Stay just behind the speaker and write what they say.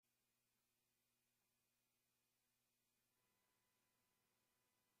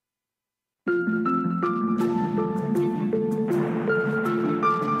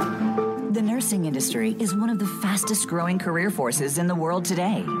The nursing industry is one of the fastest growing career forces in the world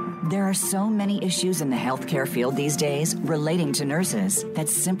today. There are so many issues in the healthcare field these days relating to nurses that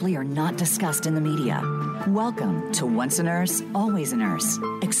simply are not discussed in the media. Welcome to Once a Nurse, Always a Nurse,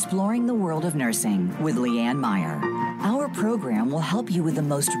 exploring the world of nursing with Leanne Meyer. Our program will help you with the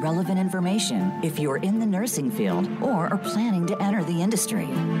most relevant information if you're in the nursing field or are planning to enter the industry.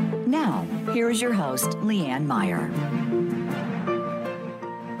 Now, here is your host, Leanne Meyer.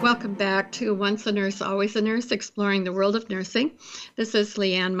 Welcome back to Once a Nurse, Always a Nurse, exploring the world of nursing. This is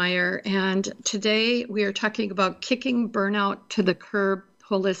Leanne Meyer, and today we are talking about kicking burnout to the curb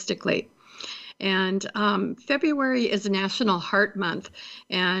holistically. And February is National Heart Month,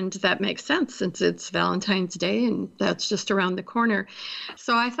 and that makes sense since it's Valentine's Day, and that's just around the corner.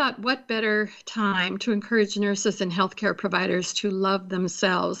 So I thought, what better time to encourage nurses and healthcare providers to love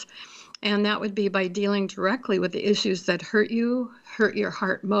themselves? And that would be by dealing directly with the issues that hurt your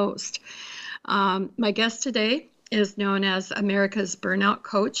heart most. My guest today is known as America's Burnout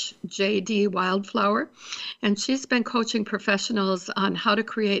Coach, J.D. Wildflower, and she's been coaching professionals on how to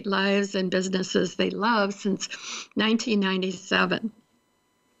create lives and businesses they love since 1997.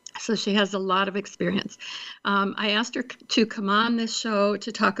 So she has a lot of experience. I asked her to come on this show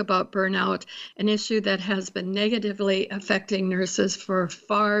to talk about burnout, an issue that has been negatively affecting nurses for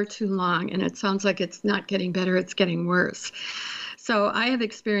far too long, and it sounds like it's not getting better, it's getting worse. So I have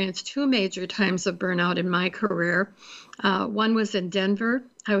experienced two major times of burnout in my career. One was in Denver.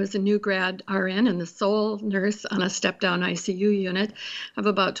 I was a new grad RN and the sole nurse on a step-down ICU unit of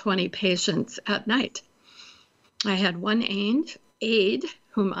about 20 patients at night. I had one aide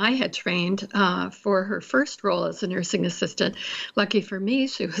whom I had trained for her first role as a nursing assistant. Lucky for me,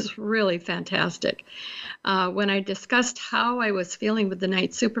 she was really fantastic. When I discussed how I was feeling with the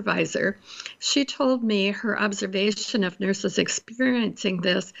night supervisor, she told me her observation of nurses experiencing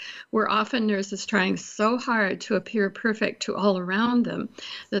this were often nurses trying so hard to appear perfect to all around them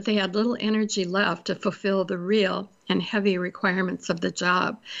that they had little energy left to fulfill the real and heavy requirements of the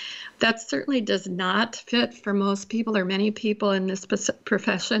job. That certainly does not fit for most people or many people in this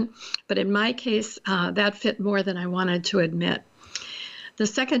profession, but in my case, that fit more than I wanted to admit. The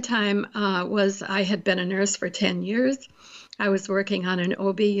second time was I had been a nurse for 10 years. I was working on an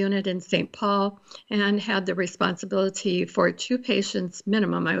OB unit in St. Paul and had the responsibility for 2 patients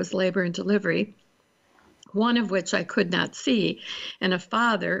minimum. I was labor and delivery, one of which I could not see, and a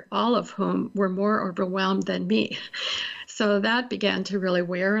father, all of whom were more overwhelmed than me. So that began to really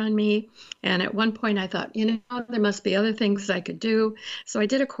wear on me. And at one point I thought, there must be other things I could do. So I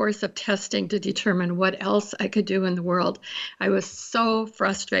did a course of testing to determine what else I could do in the world. I was so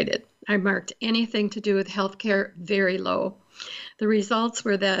frustrated. I marked anything to do with healthcare very low. The results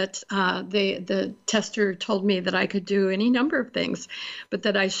were that the tester told me that I could do any number of things, but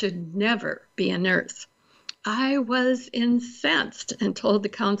that I should never be a nurse. I was incensed and told the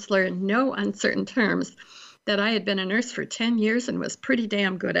counselor in no uncertain terms that I had been a nurse for 10 years and was pretty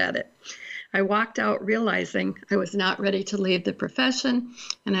damn good at it. I walked out realizing I was not ready to leave the profession,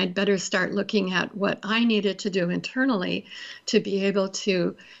 and I'd better start looking at what I needed to do internally to be able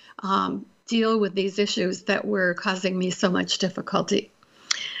to deal with these issues that were causing me so much difficulty.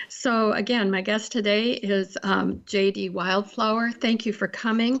 So again, my guest today is J.D. Wildflower. Thank you for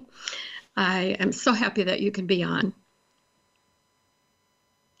coming. I am so happy that you can be on.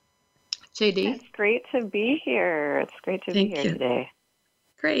 J.D.? It's great to be here. It's great to be here today.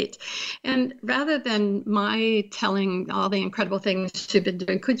 Great. And rather than my telling all the incredible things you've been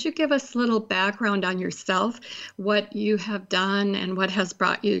doing, could you give us a little background on yourself, what you have done and what has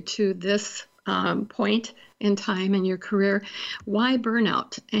brought you to this point in time in your career? Why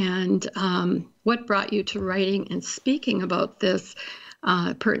burnout? And what brought you to writing and speaking about this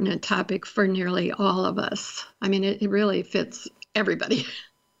pertinent topic for nearly all of us? I mean, it really fits everybody.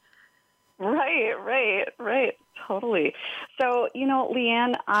 Right. Totally. So,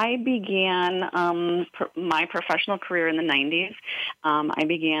 Leanne, I began my professional career in the 90s. I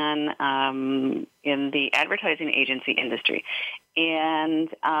began in the advertising agency industry. And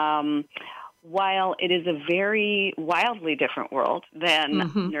while it is a very wildly different world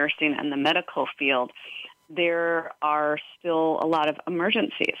than nursing and the medical field, there are still a lot of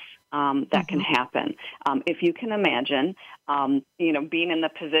emergencies that can happen. If you can imagine, being in the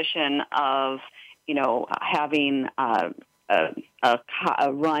position of, having a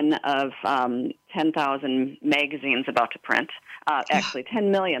run of 10,000 magazines about to print, actually 10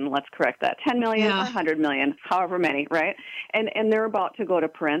 million, let's correct that, 10 million or 100 million, however many, right? And they're about to go to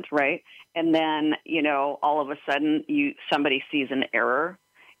print, right? And then, all of a sudden somebody sees an error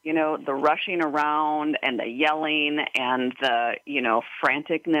the rushing around and the yelling and the,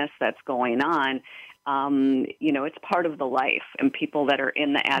 franticness that's going on, it's part of the life. And people that are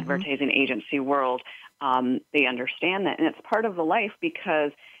in the advertising agency world, they understand that. And it's part of the life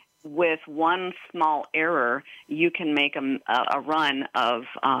because with one small error, you can make a run of,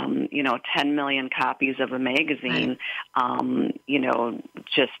 10 million copies of a magazine,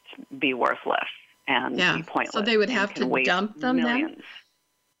 just be worthless and be pointless. So they would have to dump them millions. then?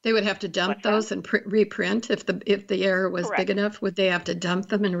 They would have to dump those and reprint if the error was Correct. big enough. Would they have to dump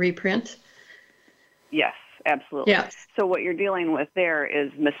them and reprint? Yes, absolutely. Yes. So what you're dealing with there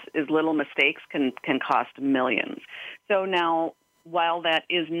is little mistakes can cost millions. So now, while that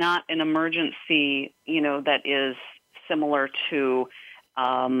is not an emergency, that is similar to,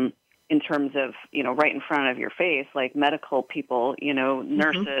 in terms of, right in front of your face, like medical people,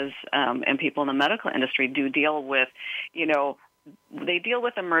 nurses, and people in the medical industry do deal with, they deal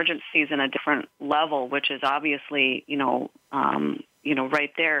with emergencies in a different level, which is obviously,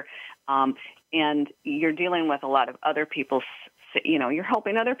 right there. And you're dealing with a lot of other people's, you're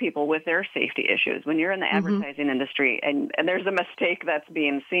helping other people with their safety issues. When you're in the advertising industry and there's a mistake that's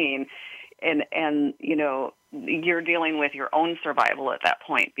being seen, and you're dealing with your own survival at that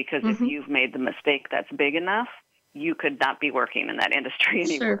point, because if you've made the mistake that's big enough, you could not be working in that industry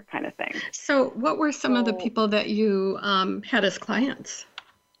anymore, kind of thing. So what were some of the people that you had as clients?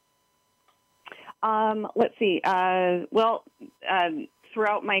 Let's see.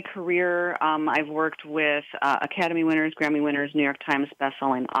 Throughout my career, I've worked with Academy winners, Grammy winners, New York Times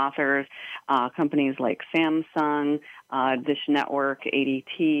bestselling authors, companies like Samsung, Dish Network,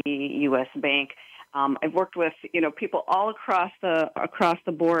 ADT, U.S. Bank. I've worked with people all across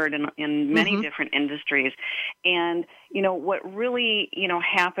the board in many different industries, and what really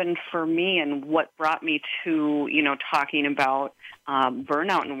happened for me and what brought me to talking about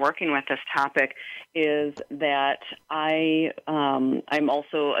burnout and working with this topic is that I'm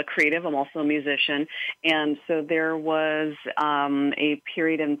also a creative. I'm also a musician, and so there was a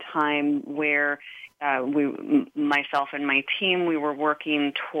period in time where myself and my team, we were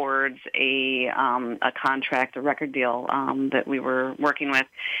working towards a contract, a record deal that we were working with,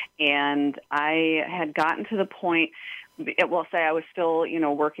 and I had gotten to the point. I was still,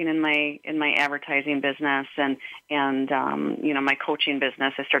 working in my advertising business and my coaching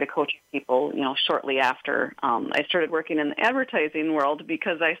business. I started coaching people, shortly after I started working in the advertising world,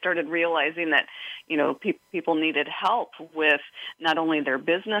 because I started realizing that, people needed help with not only their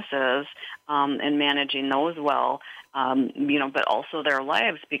businesses and managing those well, but also their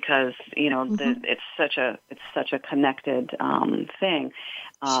lives, because it's such a connected thing.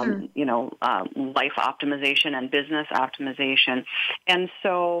 Life optimization and business optimization. And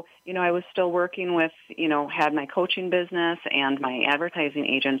so, I was still working with, had my coaching business and my advertising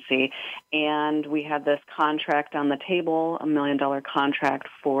agency, and we had this contract on the table, $1 million contract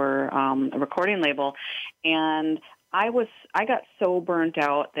for a recording label. And I got so burnt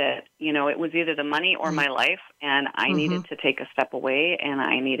out that, it was either the money or my life, and I needed to take a step away, and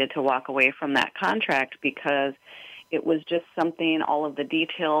I needed to walk away from that contract, because it was just something, all of the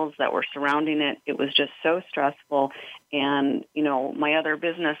details that were surrounding it, it was just so stressful. And, my other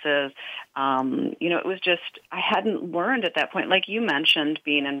businesses, it was just, I hadn't learned at that point, like you mentioned,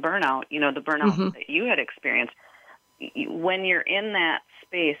 being in burnout, the burnout that you had experienced. When you're in that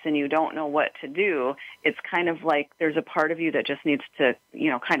space and you don't know what to do, it's kind of like there's a part of you that just needs to,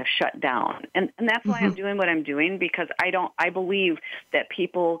 kind of shut down. And that's why I'm doing what I'm doing, because I believe that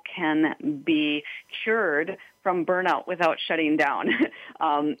people can be cured from burnout without shutting down.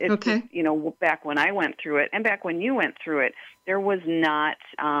 Just, back when I went through it and back when you went through it, there was not,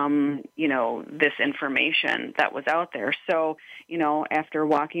 this information that was out there. So, after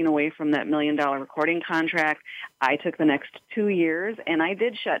walking away from that $1 million recording contract, I took the next 2 years and I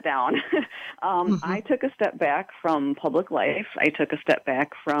did shut down. I took a step back from public life. I took a step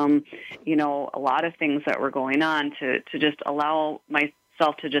back from, a lot of things that were going on to just allow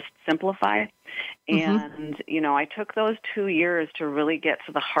myself to just simplify. And, I took those 2 years to really get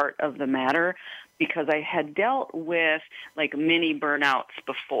to the heart of the matter, because I had dealt with like mini burnouts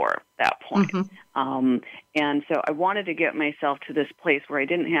before that point. And so I wanted to get myself to this place where I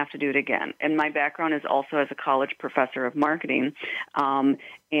didn't have to do it again. And my background is also as a college professor of marketing.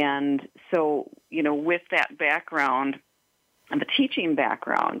 And so, with that background, the teaching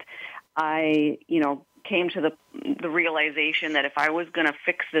background, I, came to the realization that if I was going to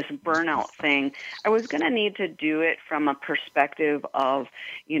fix this burnout thing, I was going to need to do it from a perspective of,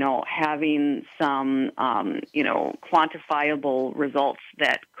 having some, quantifiable results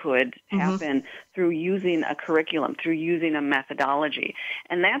that could happen through using a curriculum, through using a methodology.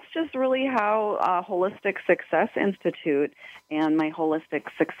 And that's just really how Holistic Success Institute and my Holistic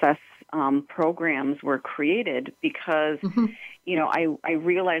Success programs were created, because I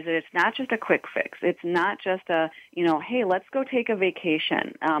realized that it's not just a quick fix. It's not just hey, let's go take a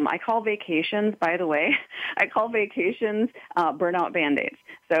vacation. I call vacations, by the way, burnout Band-Aids.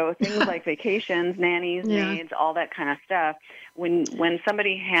 So things like vacations, nannies, maids, all that kind of stuff. When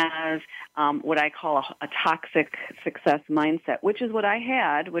somebody has what I call a toxic success mindset, which is what I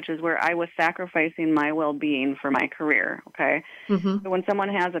had, which is where I was sacrificing my well-being for my career, okay? So when someone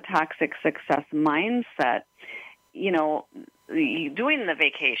has a toxic success mindset, doing the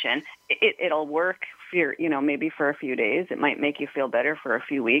vacation, it'll work for, maybe for a few days. It might make you feel better for a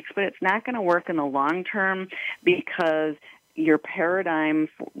few weeks, but it's not going to work in the long term, because your paradigm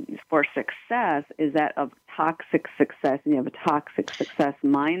for success is that of toxic success, and you have a toxic success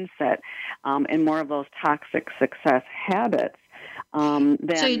mindset, and more of those toxic success habits.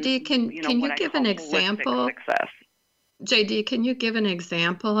 JD, can you give an example? Success. JD, can you give an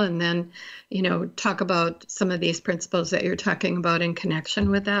example and then, talk about some of these principles that you're talking about in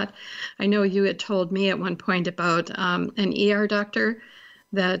connection with that? I know you had told me at one point about an ER doctor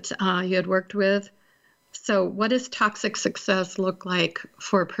that you had worked with. So what does toxic success look like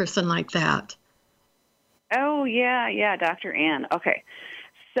for a person like that? Oh, yeah, Dr. Ann. Okay.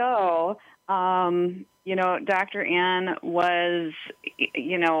 So, Dr. Ann was,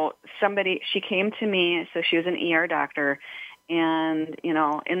 somebody, she came to me, so she was an ER doctor, and,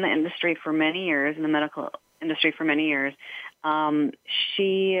 in the industry for many years, in the medical industry for many years,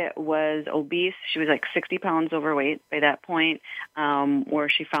 she was obese. She was like 60 pounds overweight by that point, where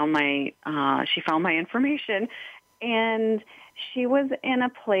she found my information, and she was in a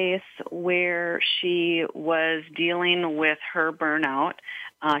place where she was dealing with her burnout.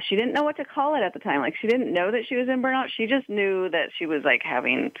 She didn't know what to call it at the time. Like, she didn't know that she was in burnout. She just knew that she was like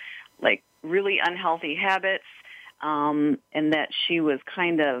having like really unhealthy habits, and that she was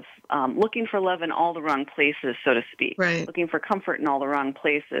kind of looking for love in all the wrong places, so to speak. Right. Looking for comfort in all the wrong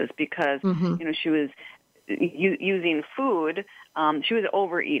places, because she was using food. She was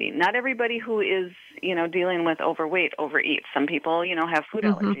overeating. Not everybody who is, dealing with overweight overeats. Some people, have food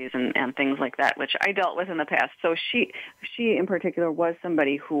allergies and things like that, which I dealt with in the past. So she in particular was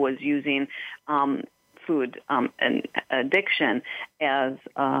somebody who was using food and addiction as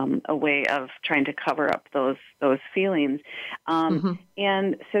a way of trying to cover up those feelings.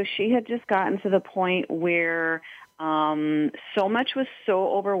 And so she had just gotten to the point where so much was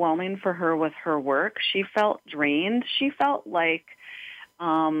so overwhelming for her with her work. She felt drained. She felt like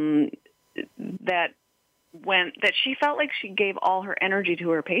that she felt like she gave all her energy to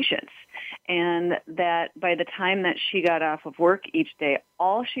her patients, and that by the time that she got off of work each day,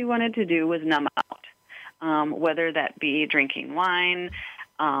 all she wanted to do was numb out, whether that be drinking wine,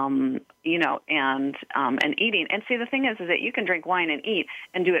 and eating. And see, the thing is that you can drink wine and eat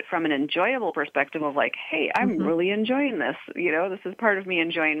and do it from an enjoyable perspective of like, hey, I'm really enjoying this. This is part of me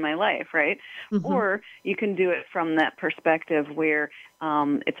enjoying my life, right? Or you can do it from that perspective where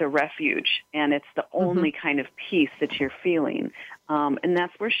it's a refuge and it's the only kind of peace that you're feeling. And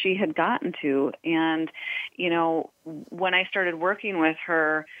that's where she had gotten to. And, when I started working with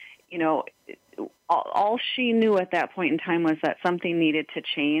her, all she knew at that point in time was that something needed to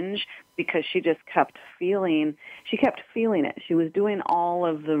change, because she just kept feeling it. She was doing all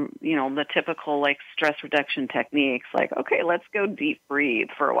of the, the typical like stress reduction techniques, like, okay, let's go deep breathe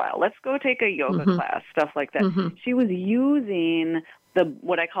for a while. Let's go take a yoga class, stuff like that. She was using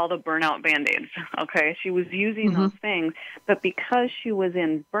what I call the burnout Band-Aids. Okay. She was using those things, but because she was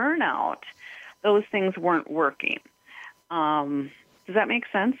in burnout, those things weren't working. Does that make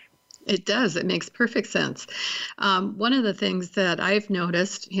sense? It does. It makes perfect sense. One of the things that I've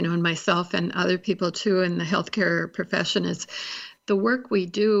noticed, in myself and other people too in the healthcare profession, is the work we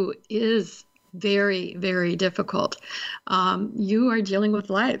do is very, very difficult. You are dealing with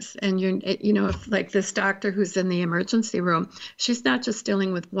lives, and if like this doctor who's in the emergency room, she's not just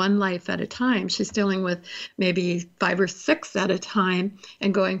dealing with one life at a time. She's dealing with maybe 5 or 6 at a time,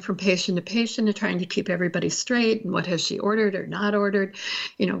 and going from patient to patient and trying to keep everybody straight. And what has she ordered or not ordered?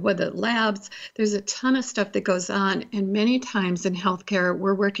 What the labs. There's a ton of stuff that goes on, and many times in healthcare,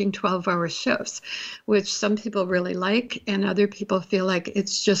 we're working 12-hour shifts, which some people really like, and other people feel like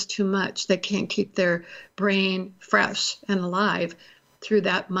it's just too much. They can't keep their brain fresh and alive through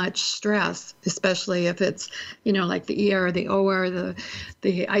that much stress, especially if it's, like the ER, the OR, the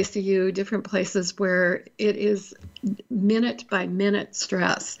ICU, different places where it is minute by minute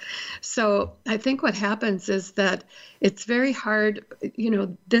stress. So I think what happens is that it's very hard,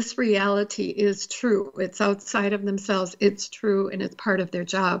 this reality is true. It's outside of themselves. It's true, and it's part of their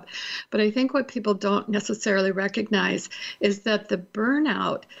job. But I think what people don't necessarily recognize is that the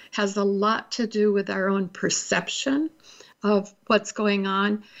burnout has a lot to do with our own perception of what's going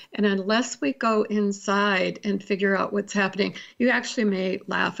on. And unless we go inside and figure out what's happening, you actually may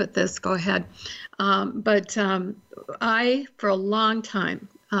laugh at this, go ahead. But I, for a long time,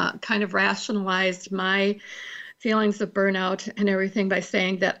 kind of rationalized my feelings of burnout and everything by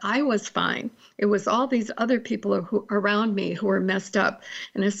saying that I was fine. It was all these other people around me who were messed up.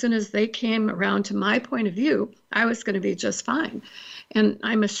 And as soon as they came around to my point of view, I was going to be just fine. And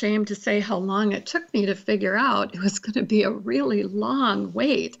I'm ashamed to say how long it took me to figure out it was going to be a really long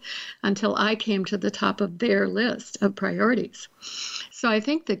wait until I came to the top of their list of priorities. So I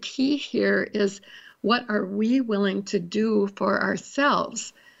think the key here is, what are we willing to do for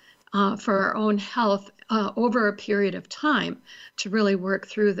ourselves, for our own health, over a period of time to really work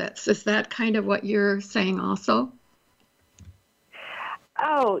through this? Is that kind of what you're saying also?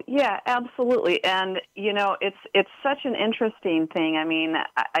 Oh, yeah, absolutely. And, it's such an interesting thing. I mean,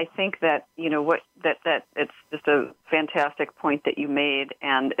 I think that, that it's just a fantastic point that you made,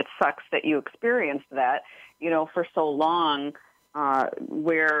 and it sucks that you experienced that, for so long,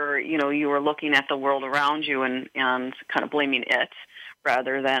 where, you were looking at the world around you and kind of blaming it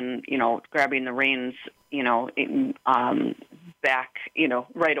rather than, grabbing the reins, back,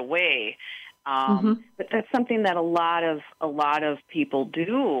 right away. But that's something that a lot of people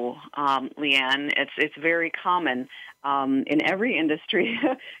do, Leanne. It's very common in every industry,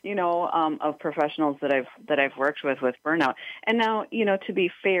 of professionals that I've worked with burnout. And now, to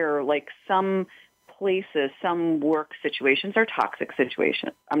be fair, like some places, some work situations are toxic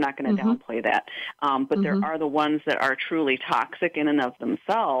situations. I'm not going to downplay that, but there are the ones that are truly toxic in and of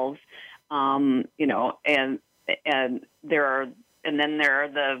themselves, and there are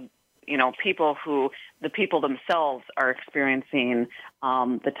the people themselves are experiencing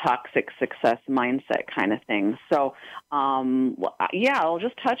the toxic success mindset kind of thing. So, I'll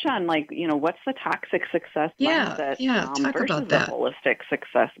just touch on what's the toxic success mindset talk versus about that. The holistic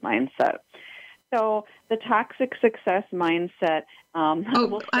success mindset. So the toxic success mindset. I'm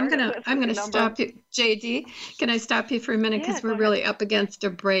gonna stop you, JD. Can I stop you for a minute, because we're really up against a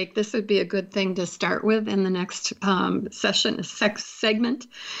break? This would be a good thing to start with in the next segment.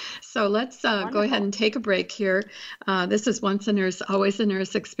 So let's go ahead and take a break here. This is Once a Nurse, Always a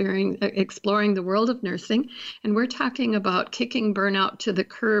Nurse, exploring the world of nursing, and we're talking about kicking burnout to the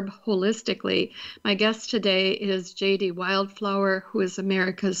curb holistically. My guest today is JD Wildflower, who is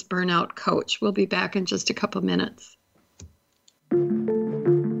America's burnout coach. We'll be back in just a couple minutes.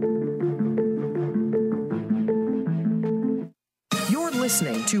 You're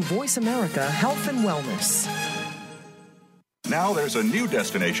listening to Voice America Health and Wellness. Now there's a new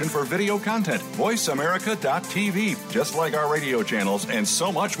destination for video content, voiceamerica.tv. Just like our radio channels and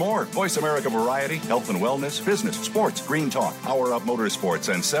so much more. Voice America Variety, Health and Wellness, Business, Sports, Green Talk, Power Up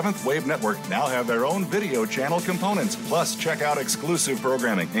Motorsports, and Seventh Wave Network now have their own video channel components. Plus, check out exclusive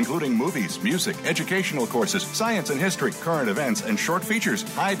programming, including movies, music, educational courses, science and history, current events, and short features.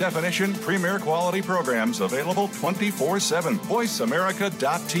 High-definition, premier quality programs available 24/7.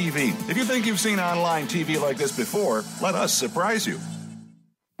 voiceamerica.tv. If you think you've seen online TV like this before, let us surprise you.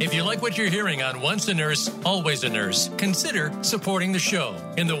 If you like what you're hearing on Once a Nurse, Always a Nurse, consider supporting the show.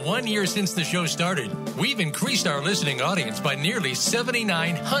 In the 1 year since the show started, we've increased our listening audience by nearly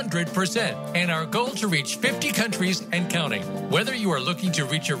 7,900%, and our goal to reach 50 countries and counting. Whether you are looking to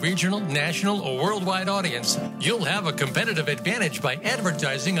reach a regional, national, or worldwide audience, you'll have a competitive advantage by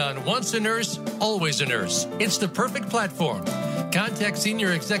advertising on Once a Nurse, Always a Nurse. It's the perfect platform. Contact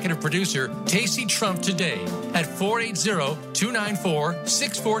Senior Executive Producer Tacey Trump today at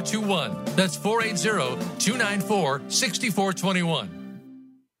 480-294-6421. That's 480-294-6421.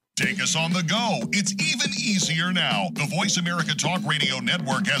 Take us on the go. It's even easier now. The Voice America Talk Radio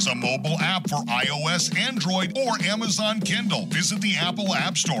Network has a mobile app for iOS, Android, or Amazon Kindle. Visit the Apple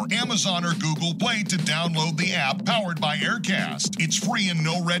App Store, Amazon, or Google Play to download the app powered by Aircast. It's free and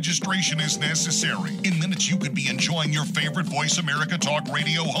no registration is necessary. In minutes, you could be enjoying your favorite Voice America Talk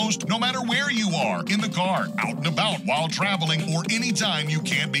Radio host no matter where you are, in the car, out and about, while traveling, or anytime you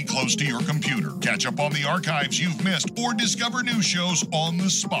can't be close to your computer. Catch up on the archives you've missed or discover new shows on the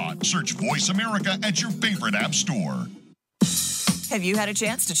spot. Search Voice America at your favorite app store. Have you had a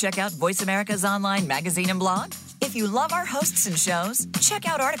chance to check out Voice America's online magazine and blog? If you love our hosts and shows, check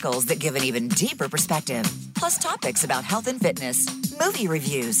out articles that give an even deeper perspective, plus topics about health and fitness, movie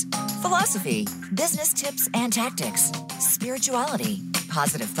reviews, philosophy, business tips and tactics, spirituality,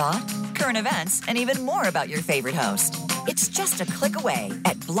 positive thought, current events, and even more about your favorite host. It's just a click away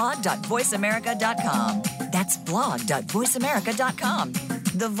at blog.voiceamerica.com. That's blog.voiceamerica.com.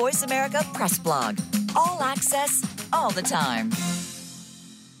 The Voice America Press Blog. All access, all the time.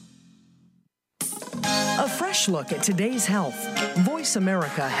 A fresh look at today's health. Voice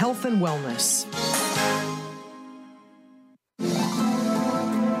America Health and Wellness.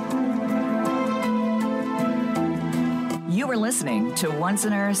 You are listening to Once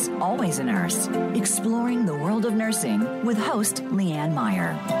a Nurse, Always a Nurse, exploring the world of nursing with host Leanne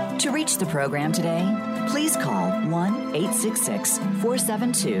Meyer. To reach the program today, please call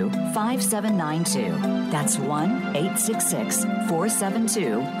 1-866-472-5792. That's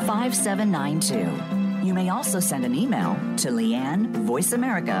 1-866-472-5792. You may also send an email to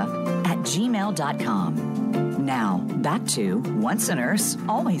leannevoiceamerica@gmail.com. Now, back to Once a Nurse,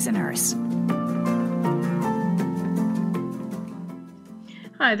 Always a Nurse.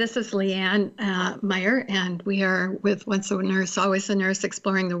 Hi, this is Leanne Meyer, and we are with Once a Nurse, Always a Nurse,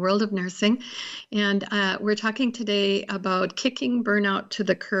 exploring the world of nursing. And we're talking today about kicking burnout to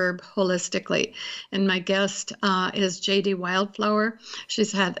the curb holistically. And my guest is J.D. Wildflower.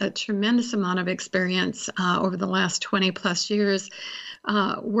 She's had a tremendous amount of experience over the last 20 plus years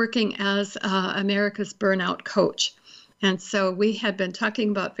working as America's burnout coach. And so we had been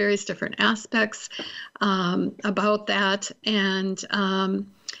talking about various different aspects about that. And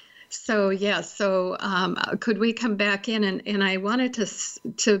could we come back in? And I wanted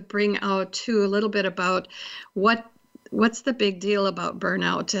to bring out, too, a little bit about what's the big deal about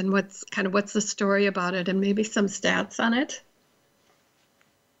burnout and what's the story about it and maybe some stats on it.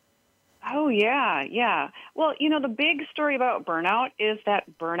 Oh, yeah. Well, the big story about burnout is that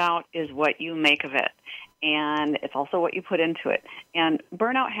burnout is what you make of it. And it's also what you put into it. And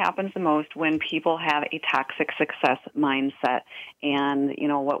burnout happens the most when people have a toxic success mindset. And,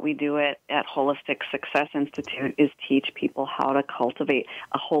 what we do at Holistic Success Institute is teach people how to cultivate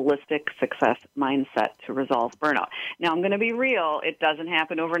a holistic success mindset to resolve burnout. Now, I'm going to be real. It doesn't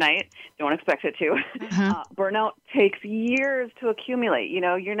happen overnight. Don't expect it to. Burnout takes years to accumulate.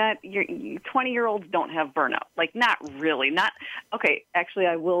 20-year-olds don't have burnout. Like, not really. Okay, actually,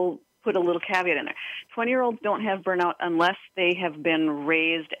 I will put a little caveat in there. 20-year-olds don't have burnout unless they have been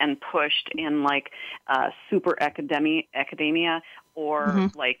raised and pushed in super academia or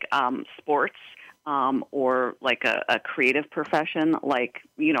sports or a creative profession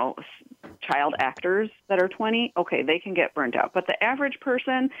child actors that are 20. Okay, they can get burnt out. But the average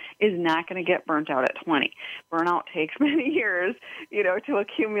person is not going to get burnt out at 20. Burnout takes many years, to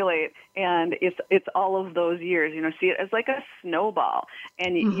accumulate. And it's all of those years, see it as like a snowball.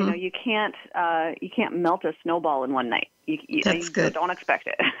 And, you can't melt a snowball in one night. That's good. Don't expect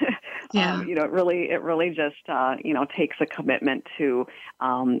it. Yeah. It really just, takes a commitment to,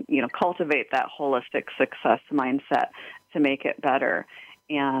 cultivate that holistic success mindset to make it better.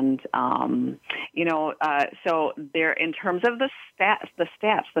 And, so there, in terms of the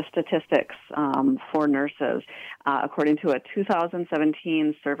statistics for nurses, according to a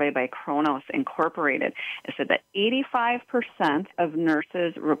 2017 survey by Kronos Incorporated, it said that 85% of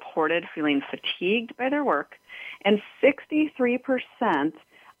nurses reported feeling fatigued by their work, and 63%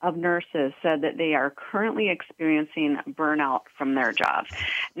 of nurses said that they are currently experiencing burnout from their jobs.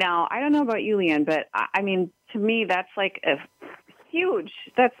 Now, I don't know about you, Leanne, but to me, that's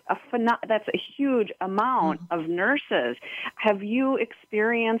that's a huge amount of nurses. Have you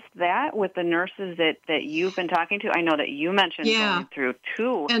experienced that with the nurses that you've been talking to? I know that you mentioned going through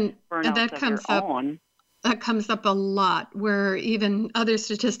two burnouts of your own. That comes up a lot, where even other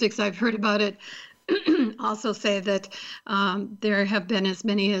statistics I've heard about it also say that there have been as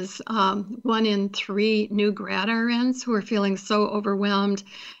many as 1 in 3 new grad RNs who are feeling so overwhelmed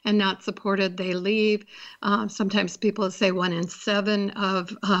and not supported, they leave. Sometimes people say 1 in 7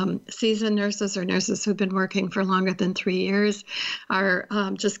 of seasoned nurses or nurses who've been working for longer than 3 years are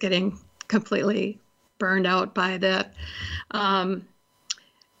just getting completely burned out by that.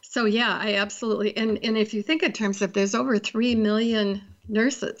 So yeah, I absolutely, and if you think in terms of, there's over 3 million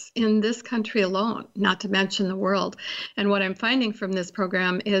nurses in this country alone, not to mention the world. And what I'm finding from this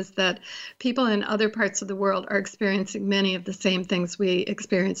program is that people in other parts of the world are experiencing many of the same things we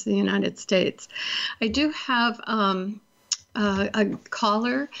experience in the United States. I do have a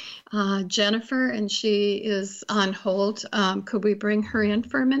caller, Jennifer, and she is on hold. Could we bring her in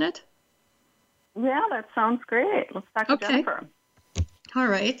for a minute? Yeah, that sounds great. Let's talk to Jennifer. All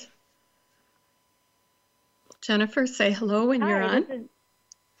right. Jennifer, say hello when you're on.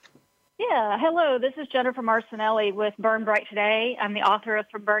 Hello. This is Jennifer Marcinelli with Burn Bright Today. I'm the author of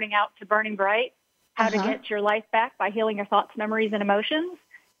From Burning Out to Burning Bright, How to Get Your Life Back by Healing Your Thoughts, Memories, and Emotions.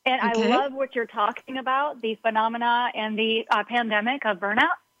 And I love what you're talking about, the phenomena and the pandemic of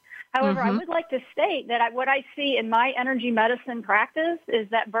burnout. However, I would like to state that what I see in my energy medicine practice is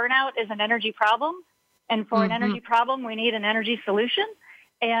that burnout is an energy problem. And for an energy problem, we need an energy solution.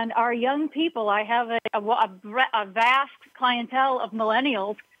 And our young people, I have a vast clientele of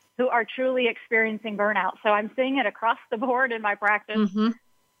millennials who are truly experiencing burnout. So I'm seeing it across the board in my practice.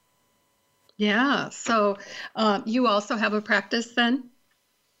 Yeah. So you also have a practice then?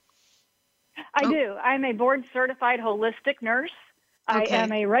 I do. I'm a board-certified holistic nurse. I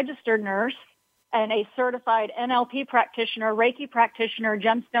am a registered nurse and a certified NLP practitioner, Reiki practitioner,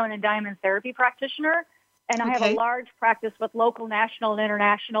 gemstone and diamond therapy practitioner. And I have a large practice with local, national, and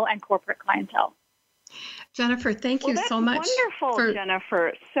international and corporate clientele. Jennifer, thank you so much. Wonderful,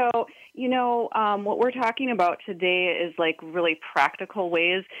 Jennifer. So, what we're talking about today is like really practical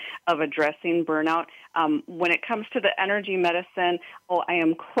ways of addressing burnout. When it comes to the energy medicine, I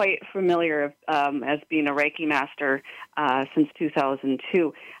am quite familiar as being a Reiki master since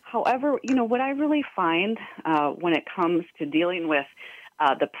 2002. However, what I really find when it comes to dealing with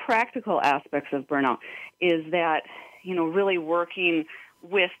the practical aspects of burnout is that, really working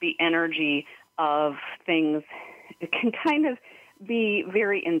with the energy of things, it can kind of be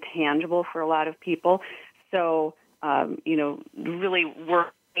very intangible for a lot of people. So, really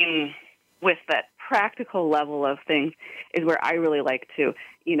working with that practical level of things is where I really like to,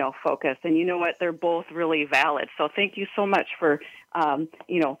 focus. And you know what? They're both really valid. So thank you so much for,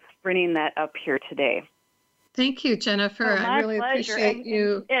 bringing that up here today. Thank you, Jennifer. I really appreciate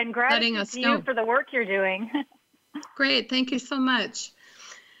you and letting us know. you for the work you're doing. Great. Thank you so much.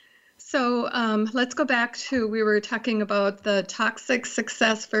 So let's go back to, we were talking about the toxic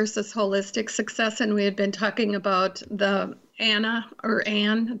success versus holistic success, and we had been talking about the Anne,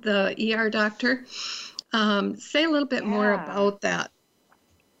 the ER doctor. Say a little bit more about that.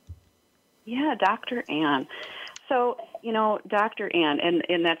 Yeah, Dr. Anne. So, Dr. Anne,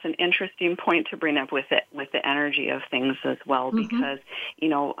 and that's an interesting point to bring up with the energy of things as well, because,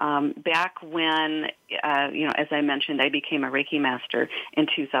 back when, as I mentioned, I became a Reiki master in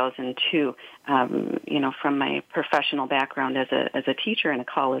 2002, from my professional background as a teacher and a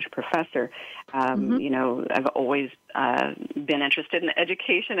college professor. I've always been interested in the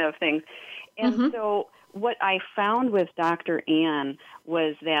education of things. And so what I found with Dr. Anne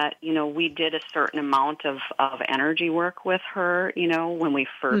was that, we did a certain amount of energy work with her, when we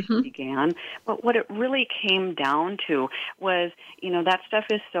first began. But what it really came down to was, that stuff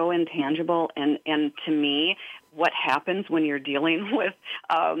is so intangible. And to me, what happens when you're dealing with,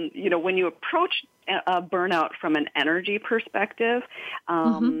 when you approach a burnout from an energy perspective,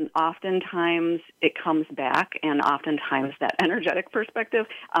 oftentimes it comes back, and oftentimes that energetic perspective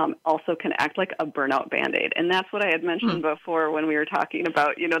also can act like a burnout Band-Aid. And that's what I had mentioned before when we were talking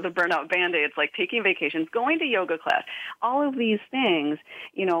about, the burnout Band-Aids, like taking vacations, going to yoga class, all of these things,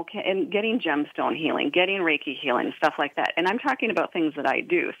 and getting gemstone healing, getting Reiki healing, stuff like that. And I'm talking about things that I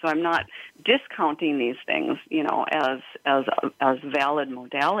do, so I'm not discounting these things, as valid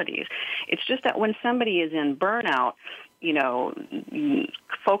modalities. It's just that when somebody is in burnout,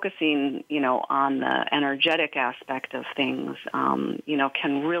 focusing, on the energetic aspect of things,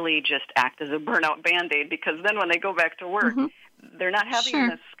 can really just act as a burnout Band-Aid, because then when they go back to work, they're not having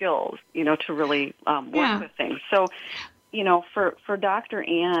the skills, to really work with things. So, for Dr.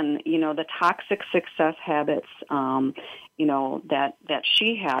 Anne, the toxic success habits, that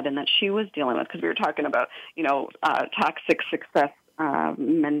she had and that she was dealing with, because we were talking about, toxic success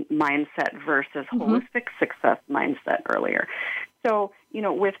mindset versus holistic success mindset earlier. So,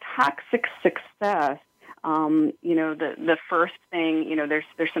 with toxic success, the first thing,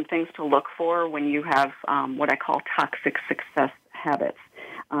 there's some things to look for when you have what I call toxic success habits.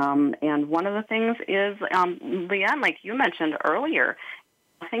 And one of the things is, Leanne, like you mentioned earlier,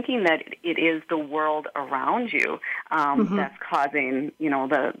 thinking that it is the world around you that's causing,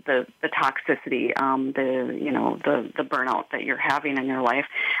 the toxicity, the burnout that you're having in your life.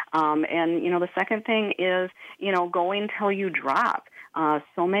 And, the second thing is, going till you drop.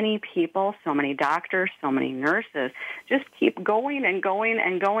 So many people, so many doctors, so many nurses just keep going and going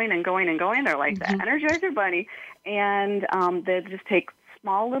and going and going and going. They're like the Energizer Bunny, and they just take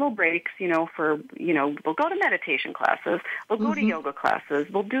small little breaks, they'll go to meditation classes, they'll go to yoga classes,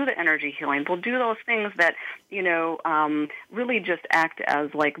 they'll do the energy healing, they'll do those things that, really just act as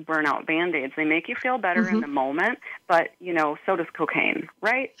like burnout Band-Aids. They make you feel better in the moment, but, so does cocaine,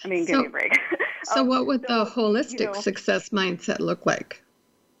 right? I mean, give me a break. So what would the holistic success mindset look like?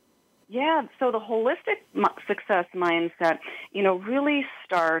 Yeah, so the holistic success mindset, really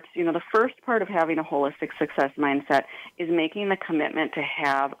starts, the first part of having a holistic success mindset is making the commitment to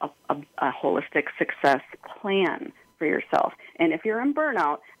have a holistic success plan for yourself. And if you're in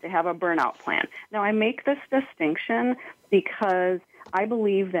burnout, to have a burnout plan. Now, I make this distinction because I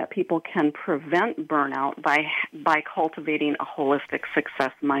believe that people can prevent burnout by cultivating a holistic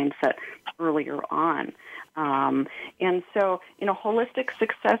success mindset earlier on. And so, holistic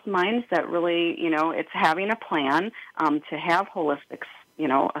success mindset really, it's having a plan to have a holistic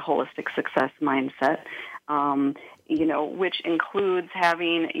success mindset, which includes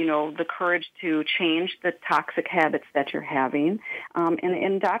having, the courage to change the toxic habits that you're having. And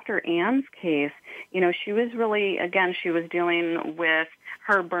in Dr. Ann's case, she was really, again, she was dealing with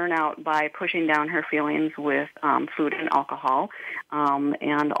her burnout by pushing down her feelings with food and alcohol,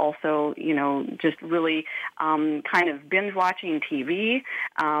 and also, just really kind of binge watching TV,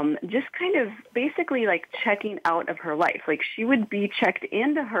 just kind of basically like checking out of her life. Like she would be checked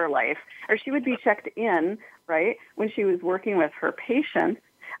into her life, or she would be checked in, right, when she was working with her patients,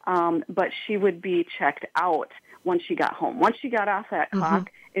 but she would be checked out once she got home. Once she got off that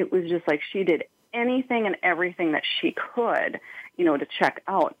clock, it was just like she did anything and everything that she could, to check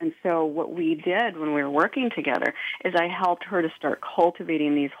out. And so what we did when we were working together is I helped her to start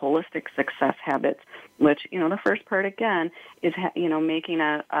cultivating these holistic success habits, which, the first part, again, is, making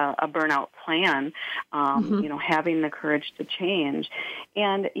a burnout plan, having the courage to change.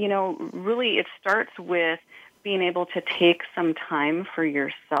 And, really it starts with being able to take some time for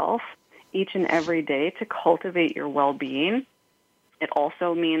yourself each and every day to cultivate your well-being. It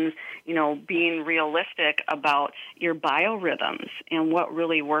also means, being realistic about your biorhythms and what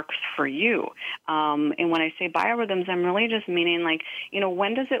really works for you. And when I say biorhythms, I'm really just meaning like,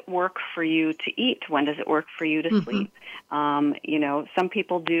 when does it work for you to eat? When does it work for you to sleep? Some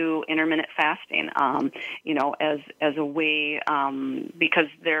people do intermittent fasting, as a way, because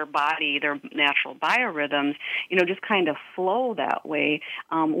their body, their natural biorhythms, just kind of flow that way.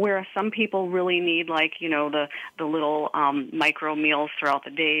 Whereas some people really need like, the little micro meals throughout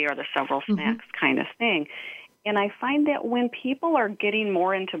the day or the several snacks kind of thing. And I find that when people are getting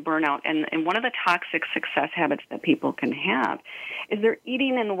more into burnout, and one of the toxic success habits that people can have is they're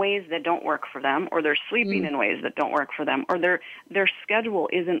eating in ways that don't work for them, or they're sleeping in ways that don't work for them, or their schedule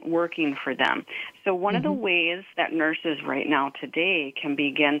isn't working for them. So one of the ways that nurses right now today can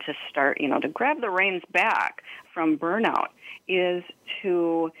begin to start, to grab the reins back from burnout is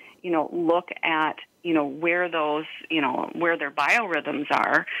to, look at where those, where their biorhythms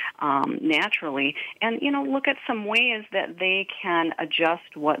are naturally, and, look at some ways that they can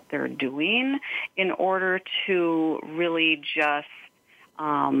adjust what they're doing in order to really just,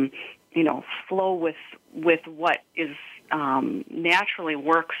 flow with what is naturally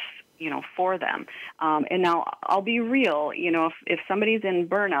works, for them. And now I'll be real, if somebody's in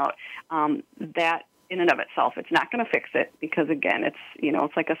burnout, that in and of itself, it's not going to fix it because, again, it's,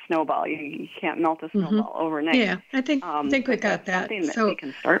 it's like a snowball. You can't melt a snowball overnight. Yeah, I think we got that. Something that we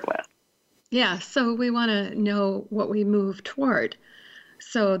can start with. Yeah, so we want to know what we move toward.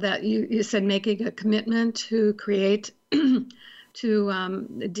 So that you said making a commitment to create, to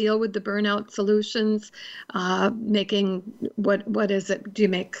deal with the burnout solutions, making, what is it? Do you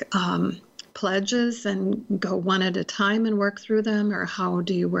make pledges and go one at a time and work through them, or how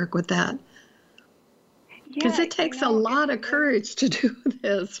do you work with that? Because it takes a lot of courage to do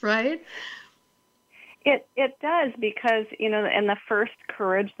this, right? It does, because, and the first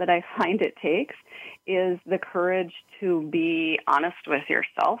courage that I find it takes is the courage to be honest with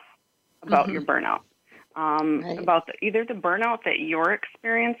yourself about your burnout, about either the burnout that you're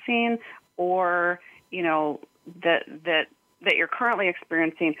experiencing, or, that you're currently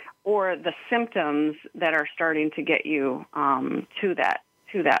experiencing, or the symptoms that are starting to get you to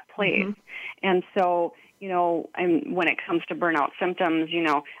that place. And so, and when it comes to burnout symptoms,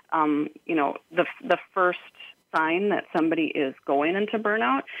 the first sign that somebody is going into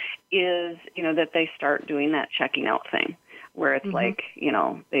burnout is, that they start doing that checking out thing, where it's like,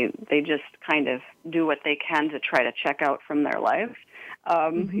 they just kind of do what they can to try to check out from their life,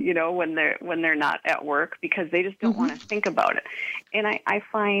 when they're not at work, because they just don't want to think about it. And I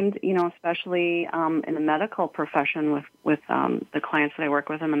find, especially in the medical profession with the clients that I work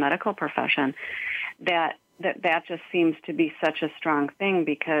with in the medical profession, that just seems to be such a strong thing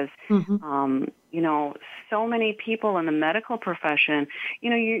because, so many people in the medical profession,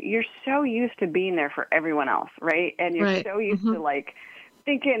 you're so used to being there for everyone else, right? And you're so used to like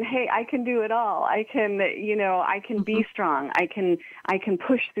thinking, hey, I can do it all. I can be strong. I can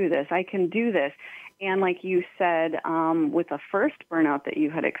push through this. I can do this. And like you said, with the first burnout that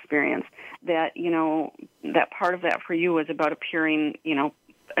you had experienced, that, that part of that for you was about appearing,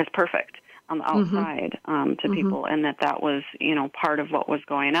 as perfect on the outside to people, and that was, part of what was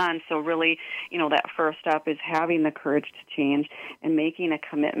going on. So really, that first step is having the courage to change and making a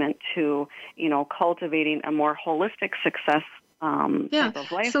commitment to, cultivating a more holistic success type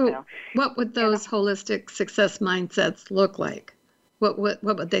of lifestyle. So what would those holistic success mindsets look like? What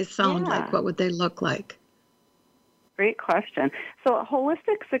would they sound like? What would they look like? Great question. So a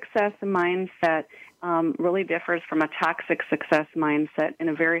holistic success mindset really differs from a toxic success mindset in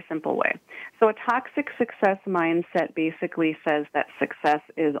a very simple way. So a toxic success mindset basically says that success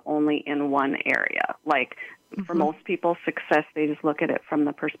is only in one area. Like for most people, success, they just look at it from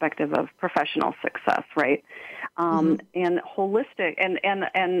the perspective of professional success, right? And holistic,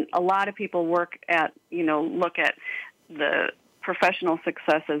 and a lot of people look at the professional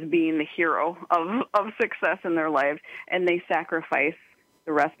success as being the hero of success in their lives, and they sacrifice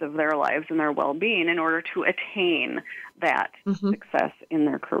the rest of their lives and their well-being in order to attain that success in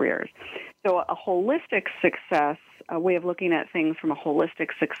their careers. So a holistic success, a way of looking at things from a holistic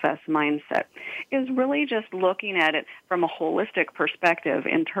success mindset, is really just looking at it from a holistic perspective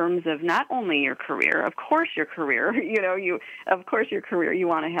in terms of not only your career, of course your career, you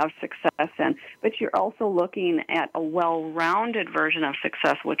want to have success in, but you're also looking at a well-rounded version of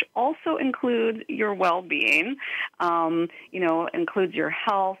success, which also includes your well-being, includes your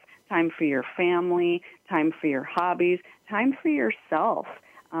health, time for your family, time for your hobbies, time for yourself.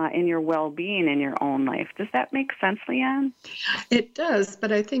 In your well-being in your own life. Does that make sense, Leanne? It does,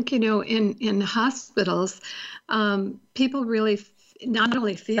 but I think, in hospitals, people really not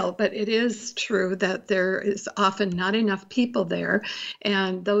only feel, but it is true that there is often not enough people there,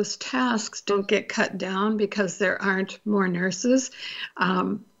 and those tasks don't get cut down because there aren't more nurses.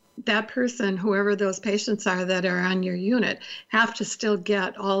 That person, whoever those patients are that are on your unit, have to still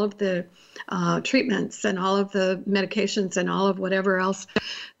get all of the treatments and all of the medications and all of whatever else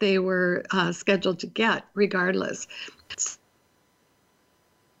they were scheduled to get, regardless.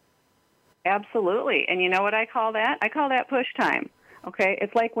 Absolutely. And you know what I call that? I call that push time. Okay?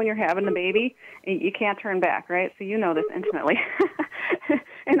 It's like when you're having a baby, you can't turn back, right? So you know this intimately.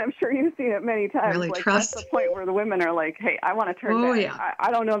 And I'm sure you've seen it many times. Really like trust. That's the point where the women are like, hey, I want to turn back. Yeah. I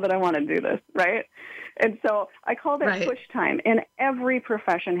don't know that I want to do this, right? And so I call that push time. And every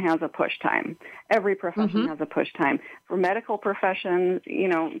profession has a push time. Every profession has a push time. For medical professions,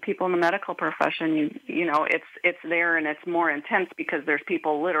 people in the medical profession, it's there and it's more intense because there's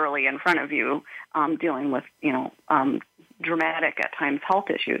people literally in front of you dealing with, dramatic at times health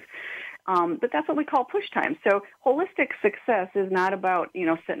issues. But that's what we call push time. So holistic success is not about,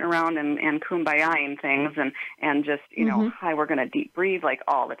 sitting around and kumbaya-ing things and just, hi, we're going to deep breathe like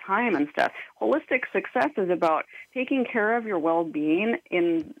all the time and stuff. Holistic success is about taking care of your well-being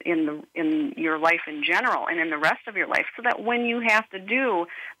in your life in general and in the rest of your life, so that when you have to do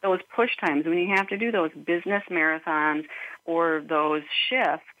those push times, when you have to do those business marathons or those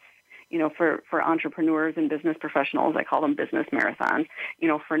shifts, for entrepreneurs and business professionals, I call them business marathons,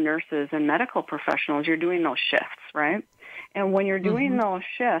 for nurses and medical professionals, you're doing those shifts, right? And when you're doing those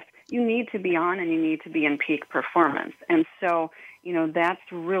shifts, you need to be on and you need to be in peak performance. And so, that's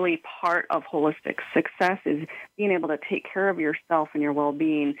really part of holistic success, is being able to take care of yourself and your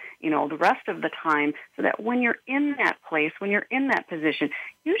well-being, the rest of the time, so that when you're in that place, when you're in that position,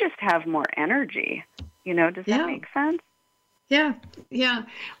 you just have more energy. Does that make sense? Yeah.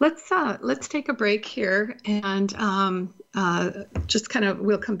 Let's take a break here, and just kind of,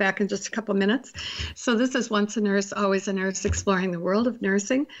 we'll come back in just a couple minutes. So this is Once a Nurse, Always a Nurse, exploring the world of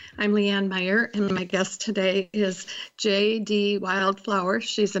nursing. I'm Leanne Meyer, and my guest today is J.D. Wildflower.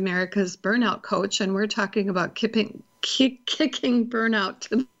 She's America's burnout coach, and we're talking about kicking burnout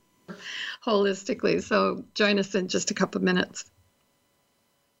to holistically. So join us in just a couple minutes.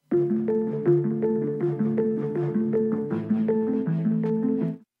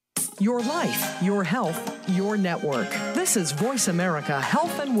 Your life, your health, your network. This is Voice America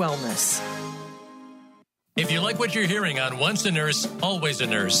Health and Wellness. If you like what you're hearing on Once a Nurse, Always a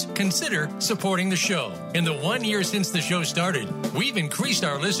Nurse, consider supporting the show. In the 1 year since the show started, we've increased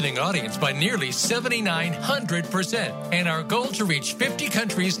our listening audience by nearly 7,900%, and our goal to reach 50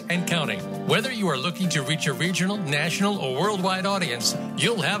 countries and counting. Whether you are looking to reach a regional, national, or worldwide audience,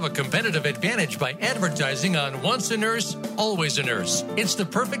 you'll have a competitive advantage by advertising on Once a Nurse, Always a Nurse. It's the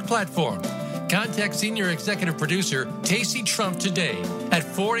perfect platform. Contact Senior Executive Producer Tacey Trump today at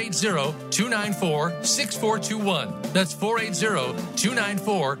 480-294-6421. That's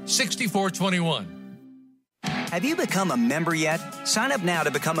 480-294-6421. Have you become a member yet? Sign up now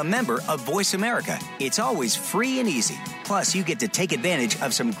to become a member of Voice America. It's always free and easy. Plus, you get to take advantage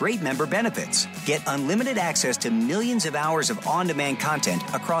of some great member benefits. Get unlimited access to millions of hours of on-demand content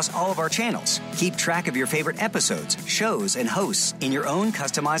across all of our channels. Keep track of your favorite episodes, shows, and hosts in your own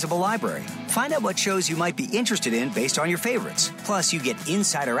customizable library. Find out what shows you might be interested in based on your favorites. Plus, you get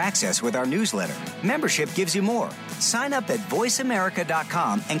insider access with our newsletter. Membership gives you more. Sign up at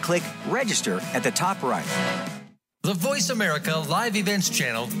voiceamerica.com and click register at the top right. The Voice America Live Events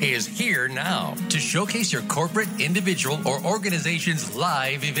channel is here now to showcase your corporate, individual, or organization's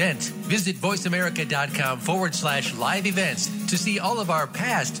live event. Visit voiceamerica.com/live events to see all of our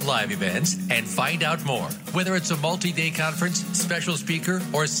past live events and find out more. Whether it's a multi-day conference, special speaker,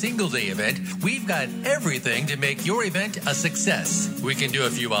 or single-day event, we've got everything to make your event a success. We can do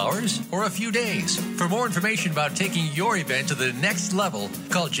a few hours or a few days. For more information about taking your event to the next level,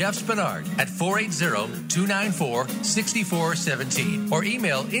 call Jeff Spinard at 480-294-6417 or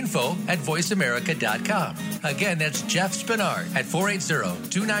email info@voiceamerica.com. Again, that's Jeff Spinard at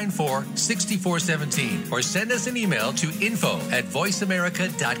 480-294-6417 or send us an email to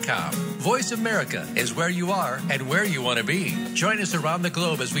info@voiceamerica.com. Voice America is where you are and where you want to be. Join us around the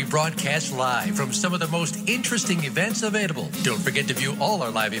globe as we broadcast live from some of the most interesting events available. Don't forget to view all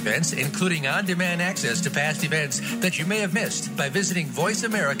our live events, including on-demand access to past events that you may have missed by visiting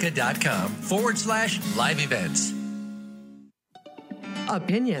voiceamerica.com/live events.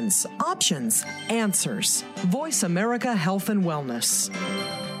 Opinions, options, answers. Voice America Health and Wellness.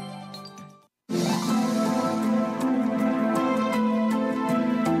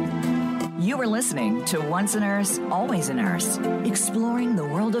 You are listening to Once a Nurse, Always a Nurse, exploring the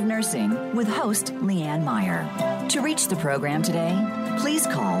world of nursing with host Leanne Meyer. To reach the program today, please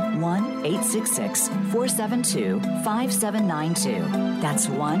call 1-866-472-5792. That's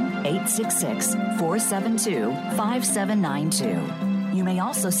 1-866-472-5792. You may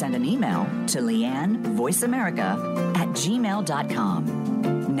also send an email to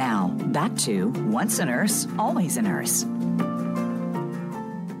leannevoiceamerica@gmail.com. Now, back to Once a Nurse, Always a Nurse.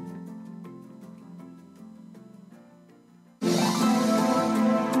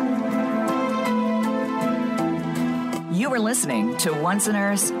 You are listening to Once a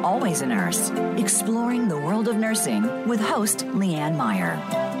Nurse, Always a Nurse, exploring the world of nursing with host Leanne Meyer.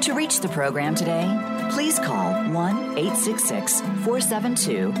 To reach the program today, please call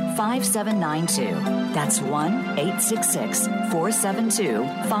 1-866-472-5792. That's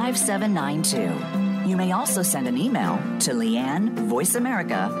 1-866-472-5792. You may also send an email to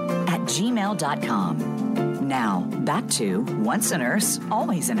leannevoiceamerica@gmail.com. Now, back to Once a Nurse,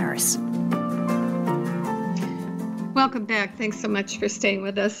 Always a Nurse. Welcome back. Thanks so much for staying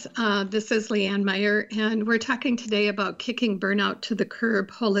with us. This is Leanne Meyer, and we're talking today about kicking burnout to the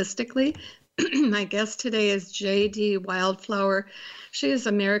curb holistically. My guest today is J.D. Wildflower. She is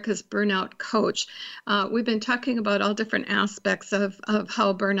America's burnout coach. We've been talking about all different aspects of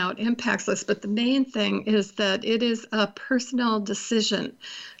how burnout impacts us, but the main thing is that it is a personal decision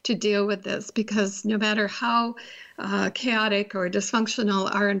to deal with this, because no matter how chaotic or dysfunctional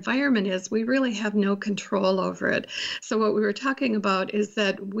our environment is, we really have no control over it. So what we were talking about is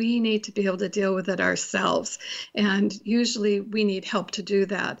that we need to be able to deal with it ourselves, and usually we need help to do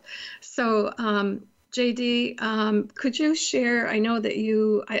that. So JD, could you share, I know that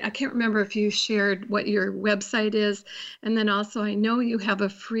I can't remember if you shared what your website is, and then also I know you have a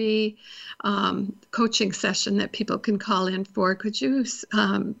free coaching session that people can call in for. Could you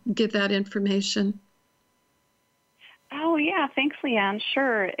give that information? Oh, yeah. Thanks, Leanne.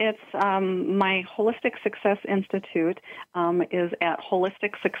 Sure. It's my Holistic Success Institute is at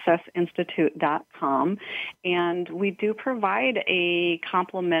holisticsuccessinstitute.com. And we do provide a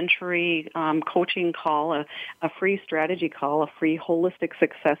complimentary coaching call, a free strategy call, a free holistic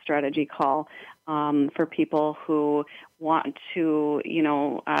success strategy call for people who want to,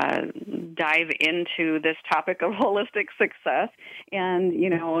 dive into this topic of holistic success and,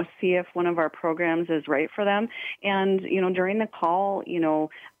 see if one of our programs is right for them. And, during the call, and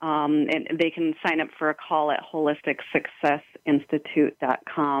they can sign up for a call at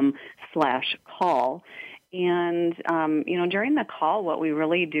holisticsuccessinstitute.com/call. And, during the call, what we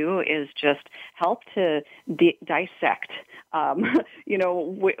really do is just help to dissect,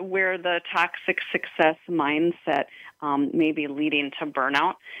 where the toxic success mindset maybe leading to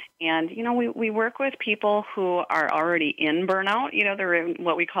burnout. And, we work with people who are already in burnout, they're in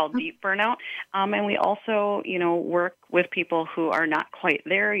what we call deep burnout. And we also, work with people who are not quite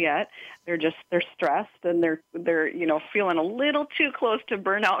there yet. They're stressed and they're feeling a little too close to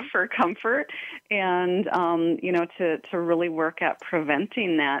burnout for comfort, and to really work at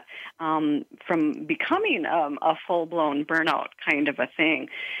preventing that from becoming a full-blown burnout kind of a thing.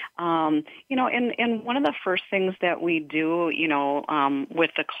 And one of the first things that we do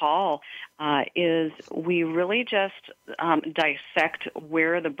with the call is we really just dissect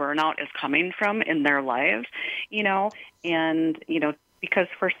where the burnout is coming from in their lives, because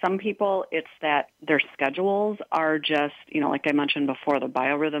for some people, it's that their schedules are just, like I mentioned before, the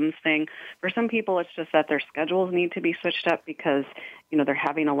biorhythms thing. For some people, it's just that their schedules need to be switched up because, they're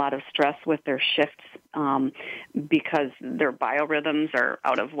having a lot of stress with their shifts because their biorhythms are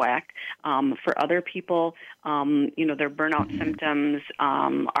out of whack. For other people, their burnout symptoms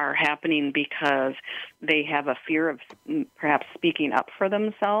are happening because they have a fear of perhaps speaking up for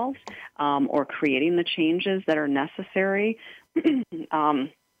themselves or creating the changes that are necessary.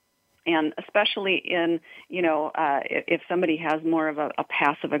 And especially in, if somebody has more of a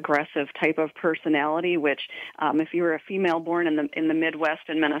passive-aggressive type of personality, which if you were a female born in the Midwest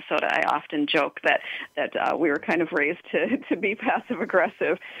in Minnesota, I often joke that we were kind of raised to be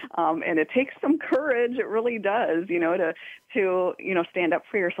passive-aggressive, and it takes some courage. It really does, to stand up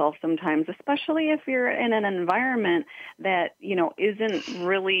for yourself sometimes, especially if you're in an environment that isn't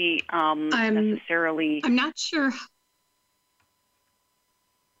really necessarily.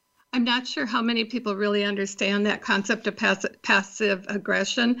 I'm not sure how many people really understand that concept of passive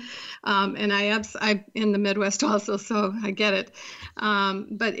aggression, and I'm in the Midwest also, so I get it.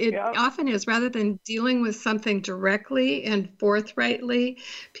 But it often is, rather than dealing with something directly and forthrightly,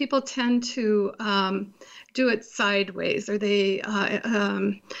 people tend to do it sideways, or they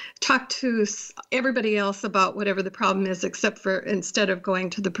talk to everybody else about whatever the problem is, instead of going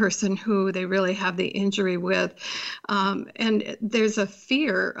to the person who they really have the injury with. And there's a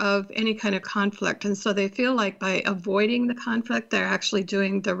fear of any kind of conflict. And so they feel like by avoiding the conflict, they're actually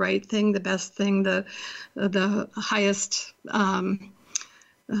doing the right thing, the best thing, the highest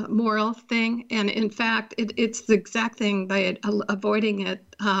moral thing. And in fact, it's the exact thing. By avoiding it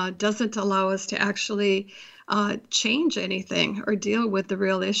doesn't allow us to actually change anything or deal with the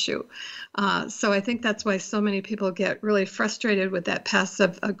real issue. So I think that's why so many people get really frustrated with that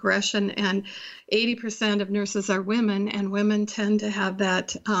passive aggression. And 80% of nurses are women, and women tend to have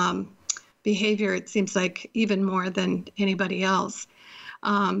that behavior, it seems like, even more than anybody else.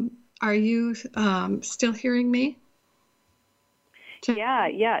 Are you still hearing me?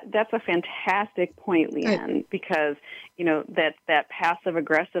 Yeah, that's a fantastic point, Leanne, because, that passive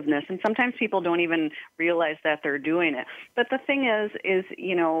aggressiveness, and sometimes people don't even realize that they're doing it. But the thing is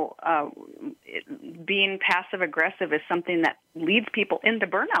being passive aggressive is something that leads people into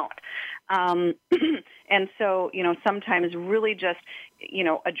burnout. And so, sometimes really just,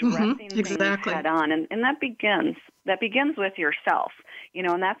 addressing things head on. And that begins with yourself,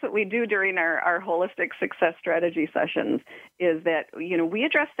 and that's what we do during our holistic success strategy sessions, is that, we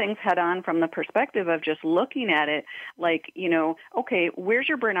address things head on from the perspective of just looking at it like, okay, where's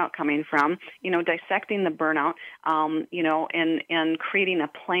your burnout coming from? Dissecting the burnout, and creating a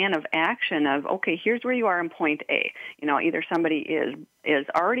plan of action of, okay, here's where you are in point A. Either somebody is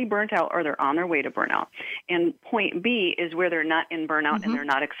already burnt out or they're on their way to burnout. And point B is where they're not in burnout and they're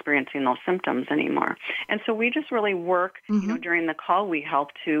not experiencing those symptoms anymore. And so we just really work, during the call, we help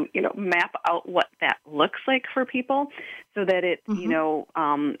to, map out what that looks like for people so that it,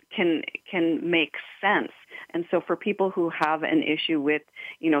 can make sense. And so for people who have an issue with,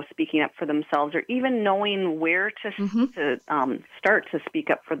 speaking up for themselves, or even knowing where to start to speak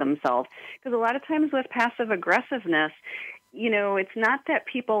up for themselves, because a lot of times with passive aggressiveness, it's not that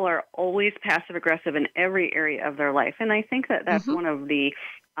people are always passive aggressive in every area of their life. And I think that that's one of the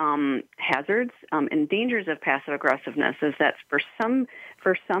hazards and dangers of passive aggressiveness, is that for some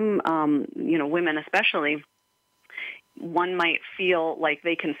women especially, one might feel like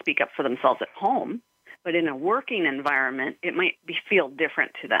they can speak up for themselves at home, but in a working environment, it might feel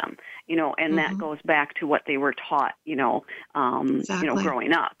different to them, and that goes back to what they were taught,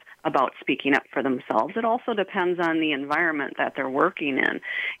 growing up about speaking up for themselves. It also depends on the environment that they're working in,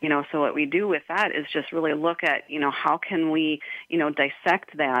 so what we do with that is just really look at, how can we,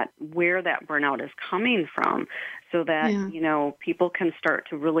 dissect that, where that burnout is coming from, so that, people can start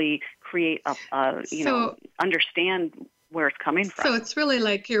to really create understand where it's coming from. So it's really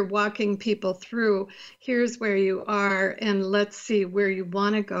like you're walking people through, here's where you are, and let's see where you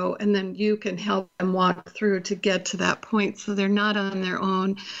want to go, and then you can help them walk through to get to that point, so they're not on their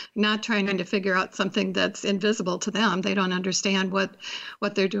own, not trying to figure out something that's invisible to them. They don't understand what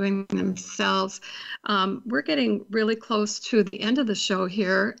they're doing themselves. We're getting really close to the end of the show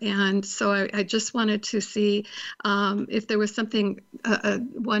here, and so I just wanted to see if there was something,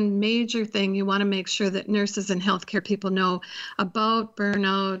 one major thing you want to make sure that nurses and healthcare people know about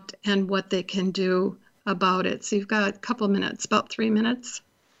burnout and what they can do about it. So you've got a couple minutes, about 3 minutes.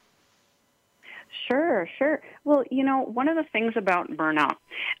 Sure. Well, one of the things about burnout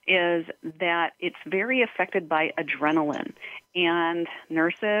is that it's very affected by adrenaline. And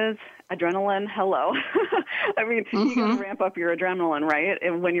nurses, adrenaline, hello. I mean, you got to ramp up your adrenaline, right?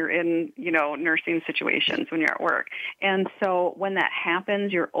 And when you're in, nursing situations, when you're at work. And so when that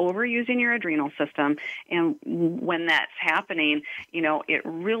happens, you're overusing your adrenal system. And when that's happening, it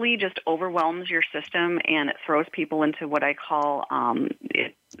really just overwhelms your system, and it throws people into what I call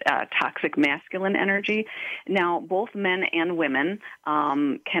toxic masculine energy. Now, both men and women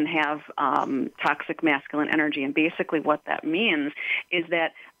can have toxic masculine energy. And basically what that means is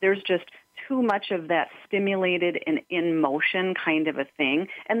that there's just too much of that stimulated and in motion kind of a thing.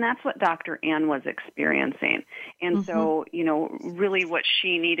 And that's what Dr. Ann was experiencing. And so, really what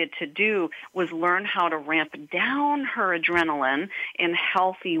she needed to do was learn how to ramp down her adrenaline in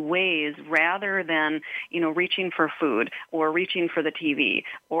healthy ways rather than, reaching for food or reaching for the TV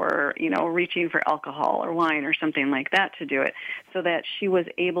or, reaching for alcohol or wine or something like that to do it, so that she was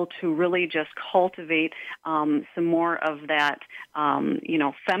able to really just cultivate some more of that,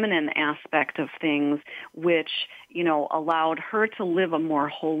 feminine aspect of things, which, allowed her to live a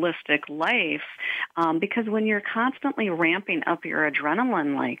more holistic life. Because when you're constantly ramping up your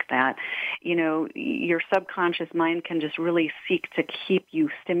adrenaline like that, your subconscious mind can just really seek to keep you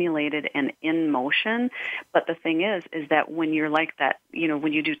stimulated and in motion. But the thing is that when you're like that,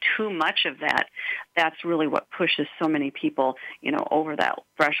 when you do too much of that, that's really what pushes so many people, over that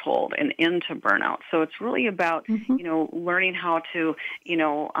threshold and into burnout. So it's really about, learning how to,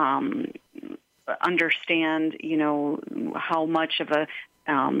 understand, how much of a,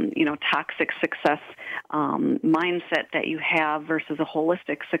 toxic success mindset that you have versus a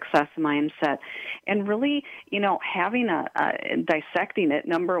holistic success mindset. And really, having dissecting it,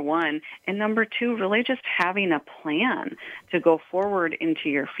 number one, and number two, really just having a plan to go forward into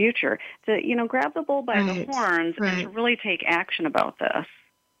your future, to, grab the bull by the horns and to really take action about this.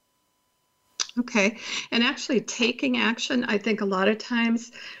 Okay. And actually taking action, I think a lot of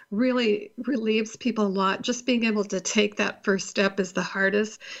times really relieves people a lot. Just being able to take that first step is the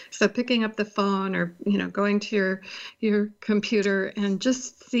hardest. So picking up the phone or, going to your computer and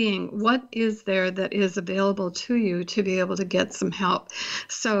just seeing what is there that is available to you to be able to get some help.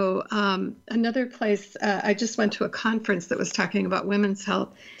 So another place, I just went to a conference that was talking about women's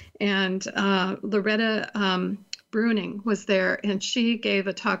health, and Loretta Bruning was there, and she gave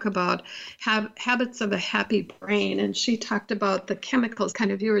a talk about habits of a happy brain, and she talked about the chemicals,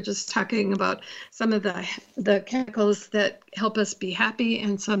 kind of, you were just talking about some of the chemicals that help us be happy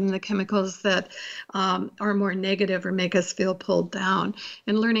and some of the chemicals that are more negative or make us feel pulled down,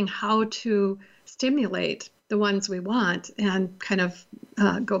 and learning how to stimulate the ones we want and kind of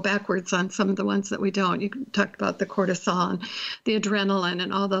go backwards on some of the ones that we don't. You talked about the cortisol and the adrenaline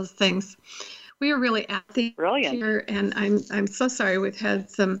and all those things. We are really at the end here, and I'm so sorry we've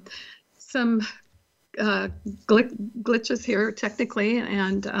had some glitches here technically,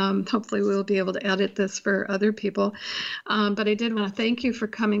 and hopefully we'll be able to edit this for other people. But I did want to thank you for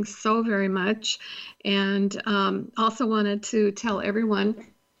coming so very much, and also wanted to tell everyone,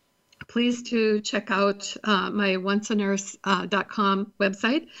 please do check out my onceanurse.com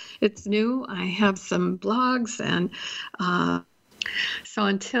website. It's new. I have some blogs, and so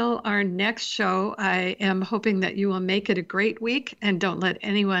until our next show, I am hoping that you will make it a great week and don't let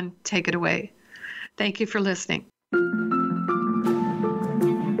anyone take it away. Thank you for listening.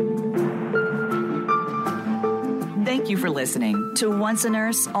 Thank you for listening to Once a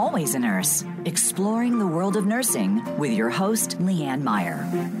Nurse, Always a Nurse, exploring the world of nursing with your host, Leanne Meyer.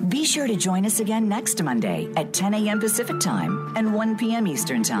 Be sure to join us again next Monday at 10 a.m. Pacific Time and 1 p.m.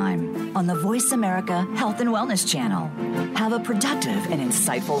 Eastern Time on the Voice America Health and Wellness Channel. Have a productive and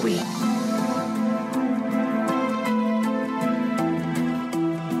insightful week.